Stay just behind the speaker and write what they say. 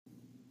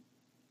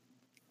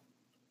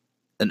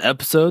An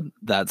episode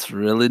that's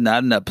really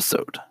not an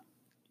episode.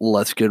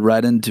 Let's get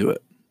right into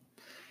it.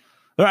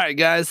 All right,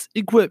 guys,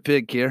 Equip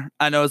Pig here.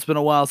 I know it's been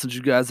a while since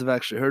you guys have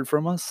actually heard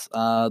from us.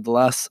 The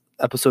last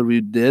episode we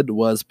did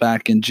was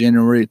back in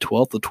January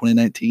 12th of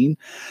 2019.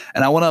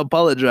 And I want to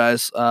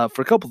apologize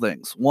for a couple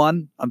things.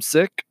 One, I'm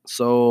sick,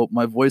 so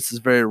my voice is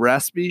very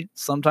raspy.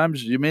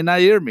 Sometimes you may not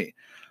hear me.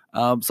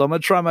 So I'm going to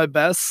try my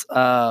best.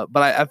 But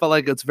I felt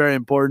like it's very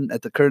important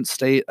at the current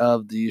state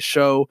of the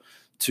show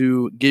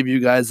to give you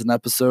guys an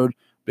episode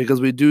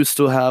because we do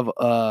still have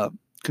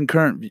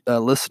concurrent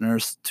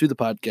listeners to the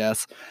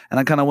podcast. And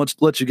I kind of want to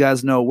let you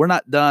guys know we're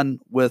not done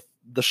with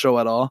the show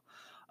at all.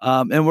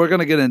 And we're going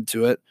to get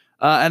into it.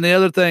 And the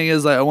other thing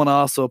is I want to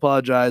also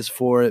apologize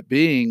for it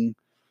being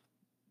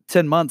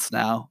 10 months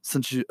now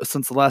since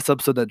the last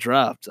episode that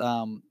dropped.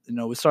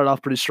 We started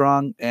off pretty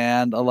strong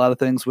and a lot of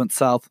things went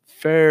south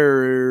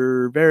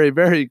very, very,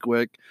 very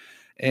quick.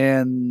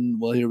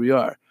 And well, here we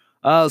are.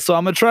 So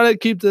I'm going to try to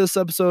keep this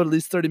episode at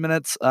least 30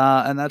 minutes.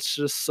 And that's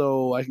just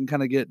so I can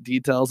kind of get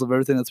details of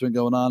everything that's been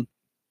going on.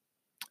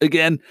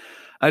 Again,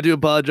 I do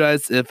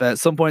apologize if at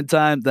some point in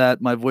time that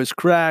my voice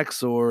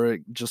cracks or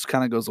it just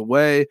kind of goes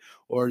away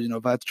or,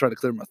 if I have to try to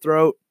clear my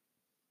throat.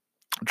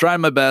 I'm trying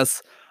my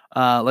best.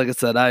 Like I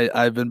said,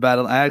 I've been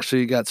battling. I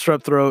actually got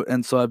strep throat,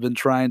 and so I've been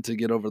trying to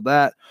get over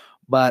that.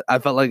 But I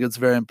felt like it's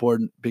very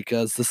important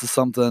because this is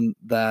something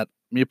that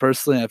me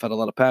personally, I've had a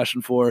lot of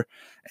passion for,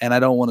 and I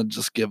don't want to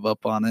just give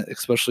up on it,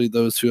 especially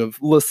those who have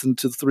listened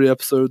to the 3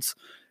 episodes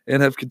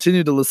and have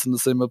continued to listen to the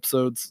same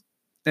episodes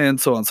and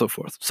so on and so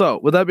forth. So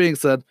with that being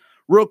said,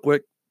 real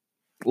quick,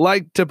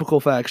 like typical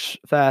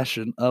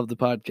fashion of the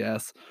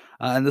podcast,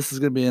 and this is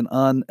going to be an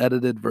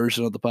unedited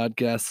version of the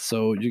podcast,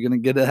 so you're going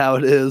to get it how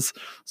it is.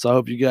 So I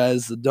hope you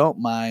guys don't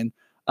mind.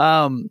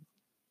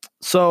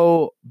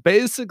 So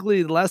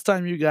basically, the last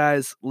time you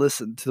guys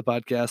listened to the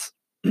podcast,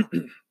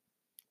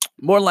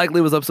 more likely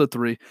was episode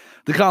 3,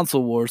 the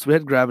console wars. We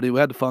had Gravity, we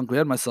had Funk, we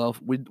had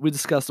myself. We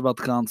discussed about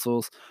the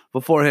consoles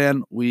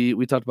beforehand. We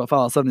talked about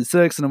Fallout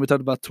 76, and then we talked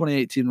about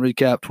 2018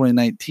 recap,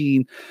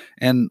 2019,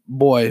 and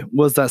boy,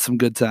 was that some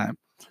good time.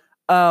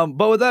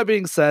 But with that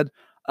being said,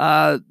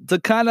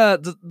 to kind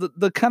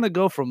of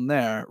go from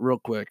there real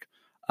quick.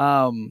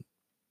 The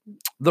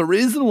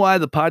reason why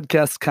the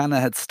podcast kind of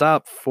had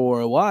stopped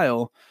for a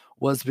while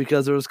was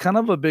because there was kind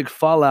of a big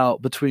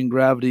fallout between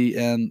Gravity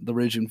and the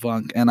Raging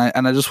Funk, and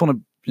I just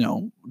want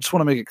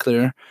to make it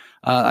clear.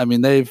 I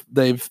mean, they've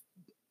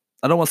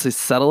I don't want to say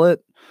settle it.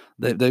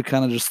 They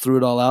kind of just threw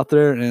it all out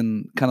there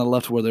and kind of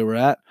left where they were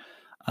at.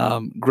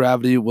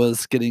 Gravity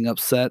was getting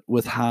upset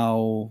with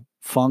how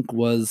Funk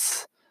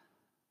was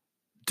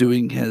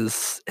doing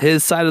his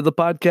side of the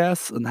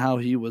podcast and how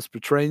he was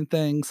portraying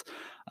things.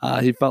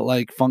 He felt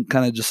like Funk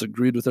kind of just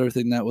agreed with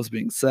everything that was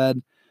being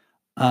said.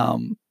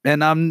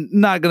 And I'm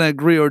not going to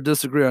agree or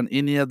disagree on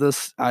any of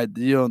this.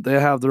 They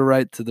have the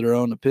right to their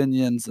own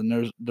opinions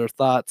and their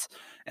thoughts,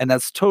 and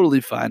that's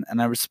totally fine.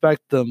 And I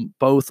respect them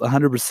both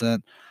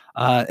 100%.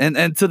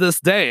 And to this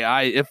day,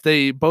 if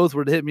they both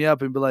were to hit me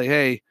up and be like,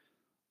 "Hey,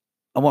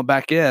 I want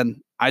back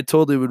in," I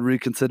totally would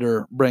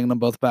reconsider bringing them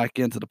both back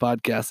into the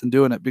podcast and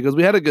doing it because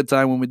we had a good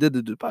time when we did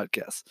do the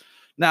podcast.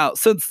 Now,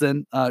 since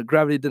then,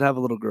 Gravity did have a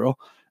little girl,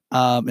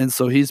 and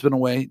so he's been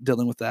away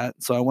dealing with that.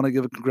 So I want to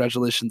give a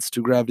congratulations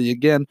to Gravity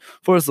again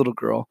for his little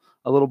girl,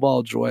 a little ball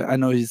of joy. I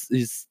know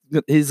he's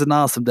an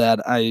awesome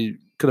dad. I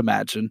could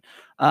imagine.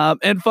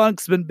 And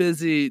Funk's been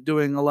busy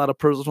doing a lot of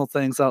personal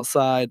things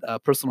outside,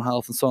 personal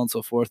health and so on and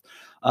so forth,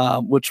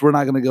 which we're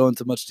not going to go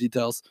into much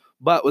details.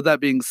 But with that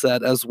being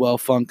said as well,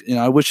 Funk,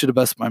 I wish you the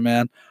best, my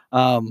man.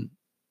 Funk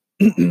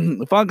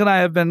and I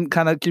have been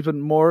kind of keeping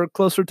more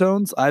closer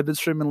tones. I've been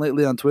streaming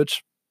lately on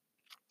Twitch.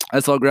 I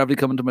saw Gravity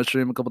come into my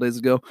stream a couple days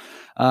ago,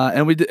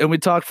 and we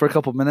talked for a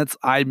couple minutes.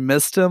 I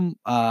missed him.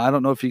 I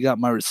don't know if he got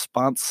my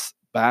response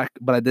back,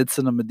 but I did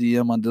send him a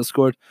DM on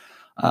Discord.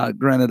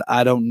 Granted,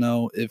 I don't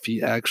know if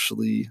he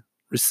actually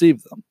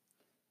received them.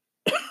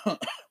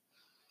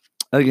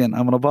 Again,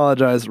 I'm going to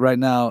apologize right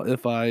now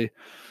if you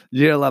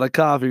hear a lot of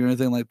coughing or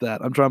anything like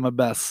that. I'm trying my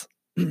best.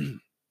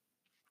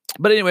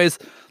 But anyways,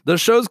 the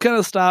shows kind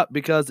of stopped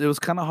because it was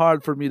kind of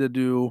hard for me to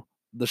do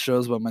the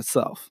shows by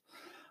myself.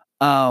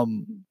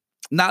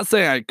 Not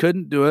saying I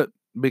couldn't do it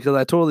because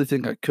I totally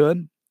think I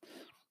could.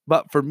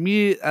 But for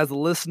me as a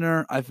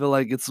listener, I feel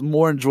like it's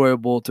more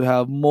enjoyable to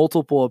have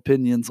multiple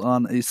opinions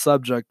on a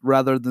subject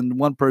rather than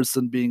one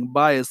person being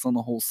biased on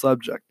the whole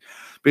subject.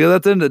 Because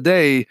at the end of the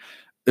day,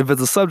 if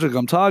it's a subject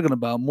I'm talking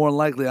about, more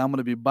likely I'm going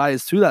to be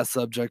biased to that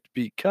subject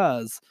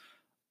because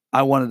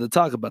I wanted to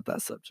talk about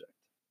that subject.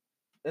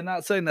 And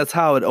not saying that's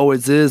how it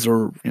always is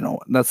or,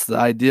 that's the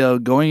idea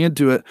going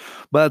into it,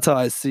 but that's how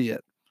I see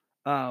it.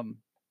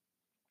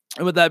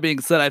 And with that being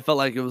said, I felt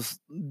like it was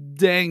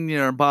dang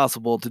near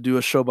impossible to do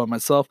a show by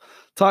myself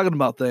talking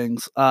about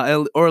things,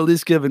 or at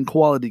least giving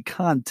quality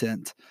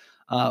content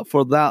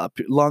for that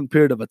long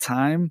period of a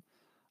time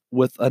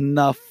with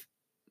enough,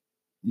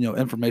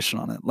 information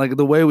on it. Like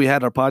the way we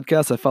had our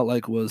podcast, I felt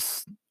like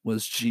was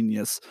was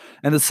genius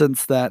in the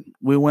sense that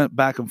we went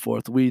back and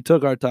forth. We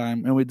took our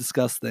time and we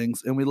discussed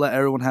things and we let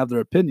everyone have their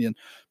opinion,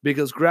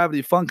 because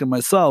Gravity Funk and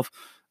myself,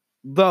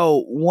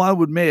 though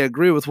one may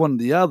agree with one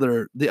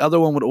or the other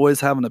one would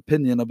always have an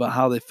opinion about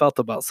how they felt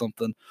about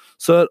something.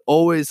 So it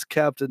always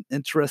kept an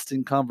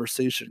interesting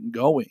conversation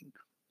going,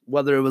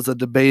 whether it was a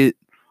debate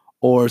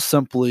or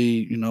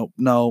simply,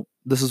 no,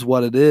 this is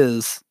what it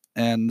is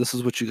and this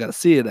is what you got to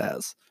see it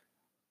as.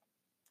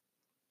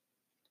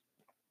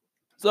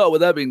 So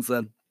with that being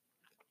said,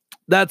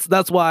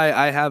 that's why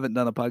I haven't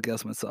done a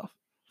podcast myself.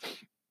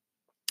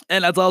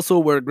 And that's also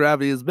where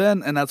Gravity has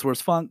been, and that's where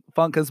Funk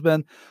has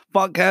been.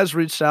 Funk has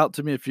reached out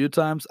to me a few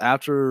times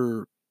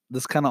after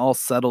this kind of all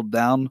settled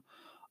down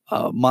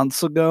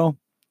months ago,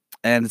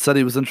 and said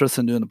he was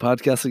interested in doing the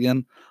podcast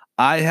again.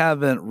 I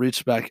haven't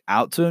reached back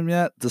out to him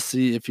yet to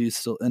see if he's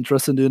still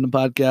interested in doing the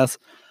podcast.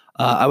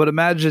 I would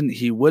imagine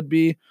he would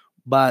be,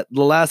 but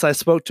the last I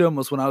spoke to him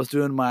was when I was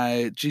doing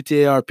my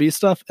GTA RP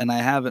stuff, and I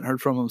haven't heard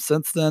from him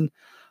since then.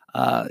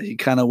 He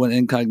kind of went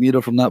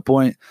incognito from that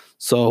point.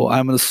 So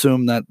I'm going to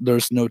assume that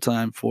there's no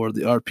time for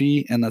the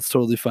RP, and that's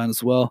totally fine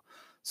as well.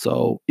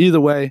 So either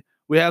way,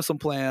 we have some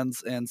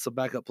plans and some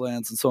backup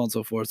plans and so on and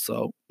so forth.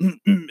 So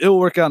it will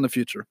work out in the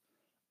future.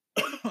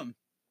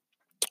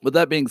 With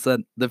that being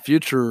said, the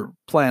future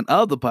plan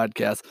of the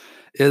podcast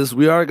is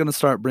we are going to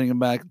start bringing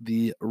back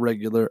the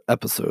regular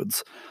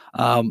episodes.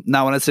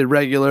 Now, when I say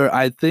regular,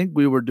 I think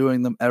we were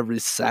doing them every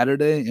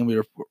Saturday and we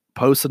were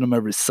posting them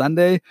every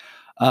Sunday.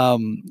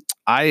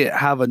 I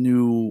have a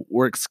new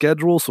work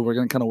schedule, so we're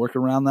going to kind of work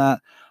around that.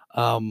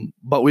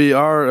 But we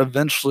are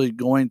eventually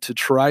going to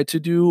try to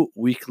do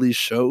weekly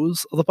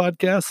shows of the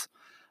podcast.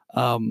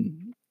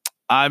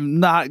 I'm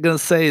not going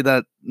to say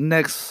that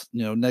next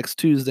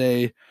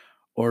Tuesday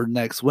or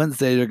next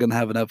Wednesday you're going to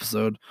have an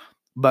episode,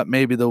 but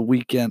maybe the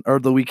weekend or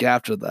the week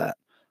after that.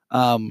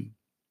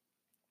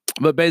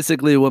 But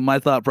basically what my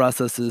thought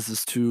process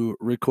is to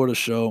record a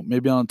show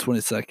maybe on the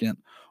 22nd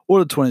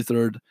or the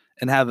 23rd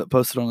and have it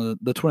posted on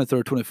the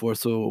 23rd, 24th,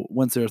 so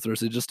Wednesday or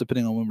Thursday, just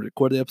depending on when we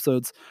record the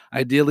episodes.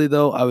 Ideally,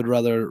 though, I would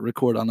rather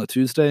record on a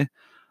Tuesday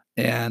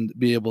and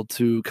be able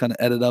to kind of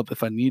edit up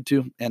if I need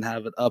to and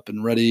have it up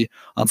and ready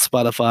on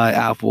Spotify,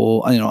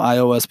 Apple,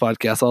 iOS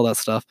podcasts, all that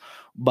stuff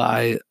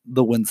by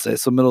the Wednesday.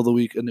 So middle of the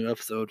week, a new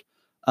episode.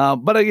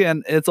 But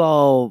again, it's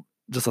all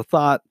just a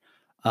thought.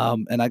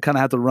 And I kind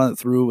of have to run it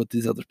through with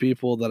these other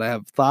people that I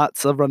have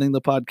thoughts of running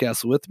the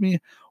podcast with me.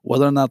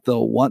 Whether or not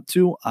they'll want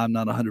to, I'm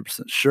not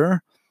 100%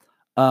 sure.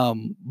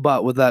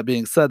 But with that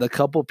being said, a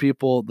couple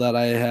people that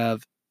I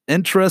have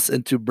interest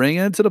into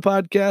bringing into the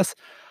podcast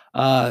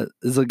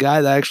is a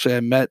guy that actually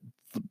I met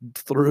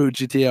through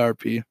GTA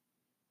RP.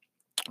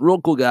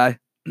 Real cool guy.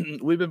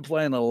 We've been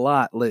playing a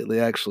lot lately,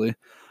 actually,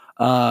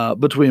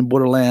 between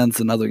Borderlands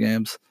and other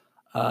games.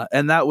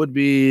 And that would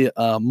be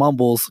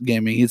Mumbles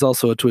Gaming. He's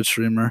also a Twitch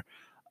streamer.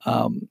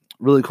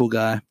 Really cool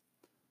guy.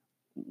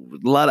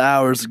 A lot of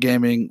hours of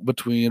gaming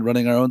between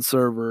running our own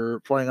server,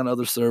 playing on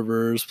other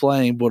servers,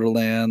 playing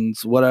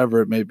Borderlands,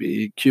 whatever it may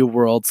be, Cube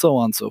World, so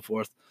on and so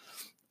forth.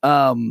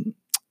 A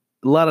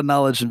lot of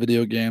knowledge in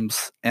video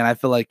games, and I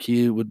feel like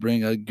he would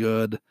bring a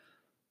good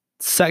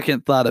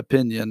second thought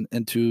opinion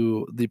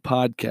into the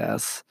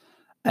podcast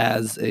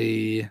as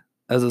a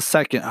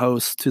second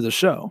host to the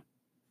show.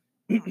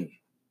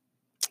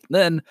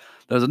 Then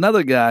there's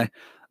another guy,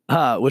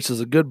 which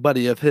is a good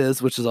buddy of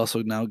his, which is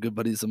also now good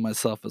buddies of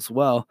myself as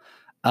well.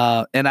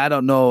 And I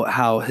don't know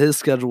how his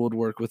schedule would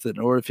work with it,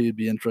 or if he'd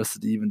be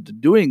interested even to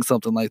doing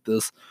something like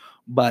this.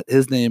 But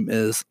his name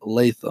is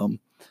Latham,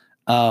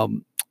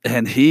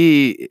 and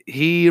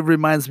he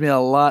reminds me a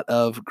lot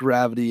of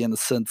Gravity in the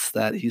sense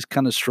that he's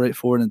kind of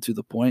straightforward and to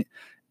the point,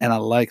 and I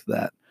like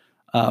that.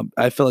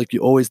 I feel like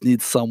you always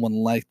need someone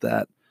like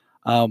that,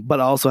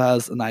 but also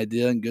has an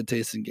idea and good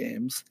taste in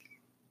games,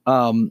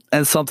 and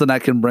something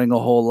that can bring a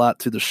whole lot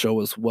to the show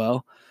as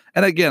well.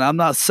 And again, I'm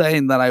not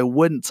saying that I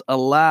wouldn't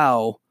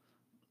allow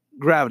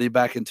Gravity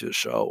back into a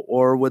show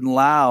or wouldn't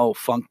allow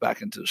Funk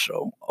back into the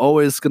show.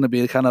 Always going to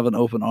be kind of an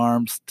open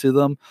arms to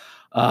them.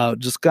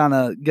 Just kind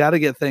of got to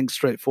get things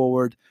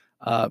straightforward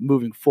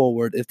moving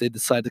forward if they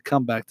decide to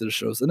come back to the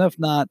shows. And if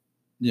not,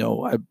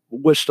 I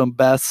wish them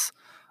best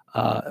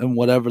in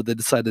whatever they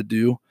decide to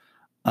do.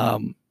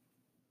 Again,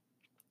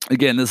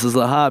 this is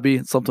a hobby.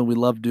 It's something we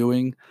love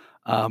doing.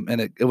 And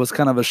it was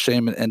kind of a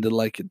shame it ended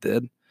like it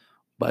did.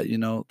 But,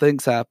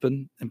 things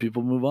happen and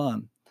people move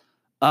on.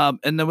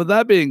 And then with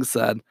that being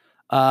said,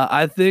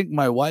 I think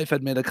my wife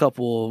had made a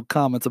couple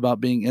comments about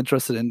being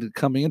interested in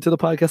coming into the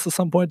podcast at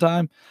some point in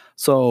time.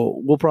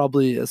 So we'll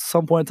probably at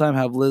some point in time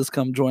have Liz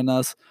come join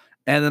us.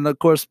 And then, of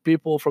course,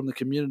 people from the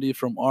community,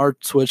 from our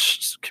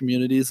Twitch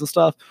communities and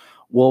stuff,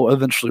 we'll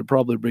eventually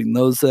probably bring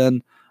those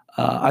in.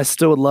 I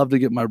still would love to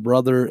get my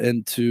brother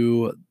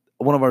into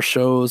one of our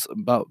shows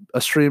about a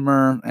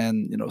streamer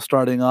and,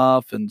 starting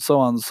off and so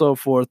on and so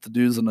forth, the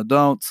do's and the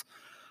don'ts.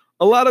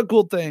 A lot of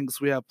cool things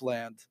we have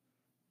planned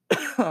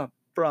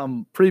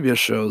from previous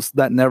shows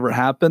that never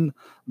happened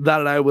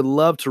that I would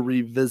love to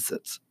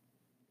revisit.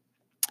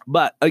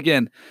 But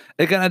again,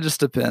 it kind of just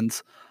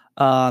depends.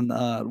 on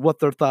what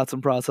their thoughts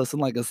and process.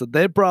 And like I said,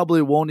 they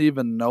probably won't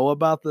even know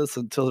about this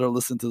until they're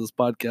listening to this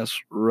podcast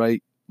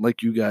right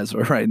like you guys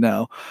are right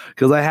now,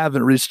 because I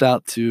haven't reached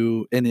out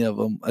to any of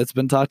them. It's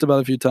been talked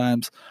about a few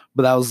times,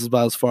 but that was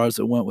about as far as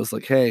it went. Was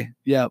like, hey,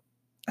 yeah,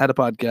 had a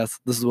podcast.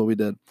 This is what we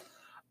did.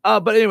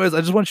 But anyways,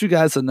 I just want you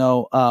guys to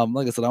know,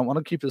 like I said, I want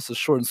to keep this as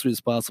short and sweet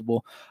as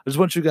possible. I just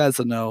want you guys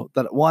to know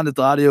that one, if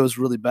the audio is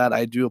really bad,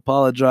 I do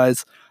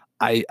apologize.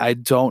 I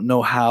don't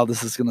know how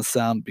this is gonna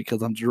sound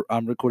because I'm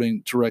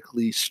recording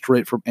directly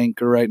straight from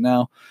Anchor right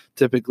now.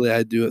 Typically,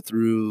 I do it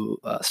through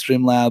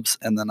Streamlabs,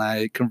 and then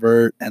I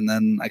convert, and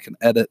then I can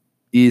edit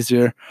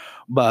easier.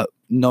 But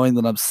knowing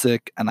that I'm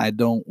sick and I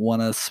don't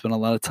want to spend a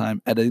lot of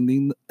time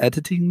editing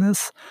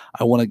this,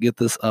 I want to get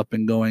this up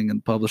and going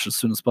and publish as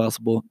soon as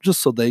possible,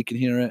 just so they can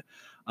hear it.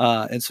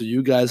 And so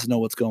you guys know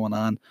what's going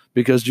on,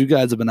 because you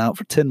guys have been out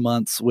for 10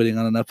 months waiting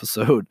on an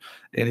episode.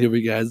 And here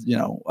we guys,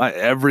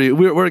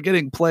 we're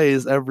getting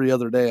plays every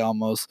other day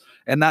almost,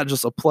 and not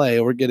just a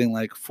play. We're getting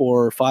like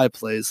 4 or 5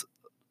 plays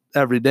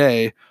every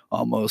day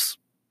almost.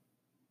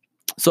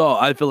 So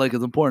I feel like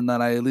it's important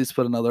that I at least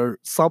put another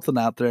something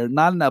out there,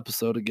 not an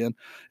episode again,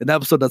 an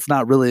episode that's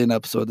not really an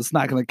episode. It's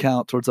not going to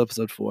count towards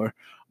episode 4,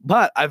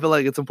 but I feel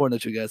like it's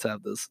important that you guys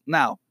have this.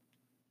 Now,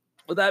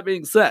 with that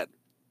being said,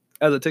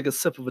 as I take a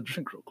sip of a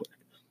drink real quick,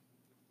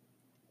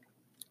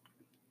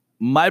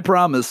 my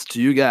promise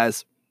to you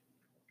guys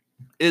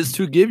is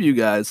to give you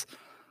guys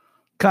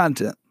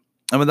content.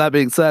 And with that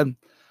being said,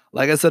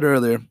 like I said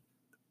earlier,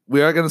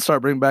 we are going to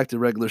start bringing back the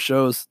regular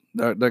shows.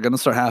 They're going to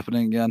start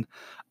happening again.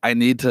 I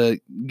need to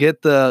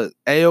get the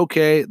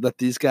A-OK that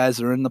these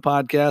guys are in the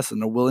podcast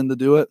and they're willing to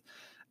do it.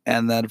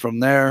 And then from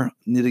there,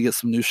 need to get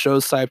some new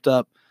shows typed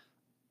up.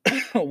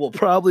 We'll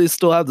probably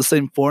still have the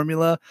same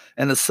formula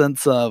in a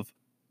sense of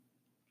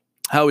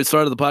how we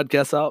started the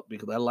podcast out,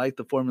 because I like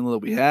the formula that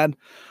we had.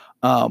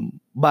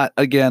 But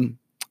again,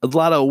 a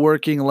lot of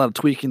working, a lot of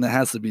tweaking that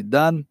has to be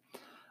done.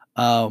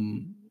 So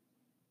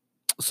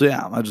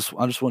yeah, I just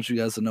want you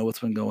guys to know what's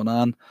been going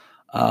on.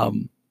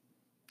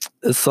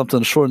 It's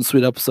something short and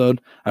sweet episode.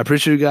 I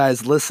appreciate you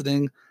guys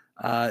listening.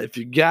 If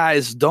you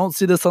guys don't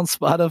see this on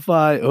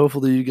Spotify,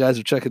 hopefully you guys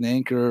are checking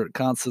Anchor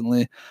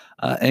constantly.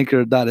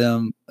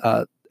 Anchor.fm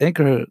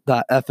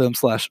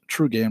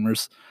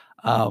 /TrueGamers.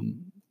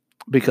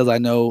 Because I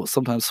know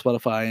sometimes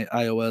Spotify,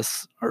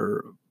 iOS,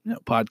 or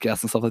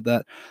podcasts and stuff like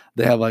that,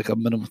 they have like a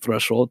minimum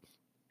threshold.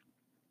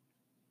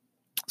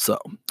 So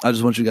I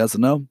just want you guys to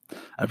know.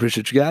 I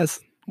appreciate you guys.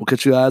 We'll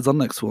catch you guys on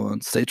the next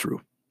one. Stay true.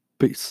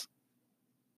 Peace.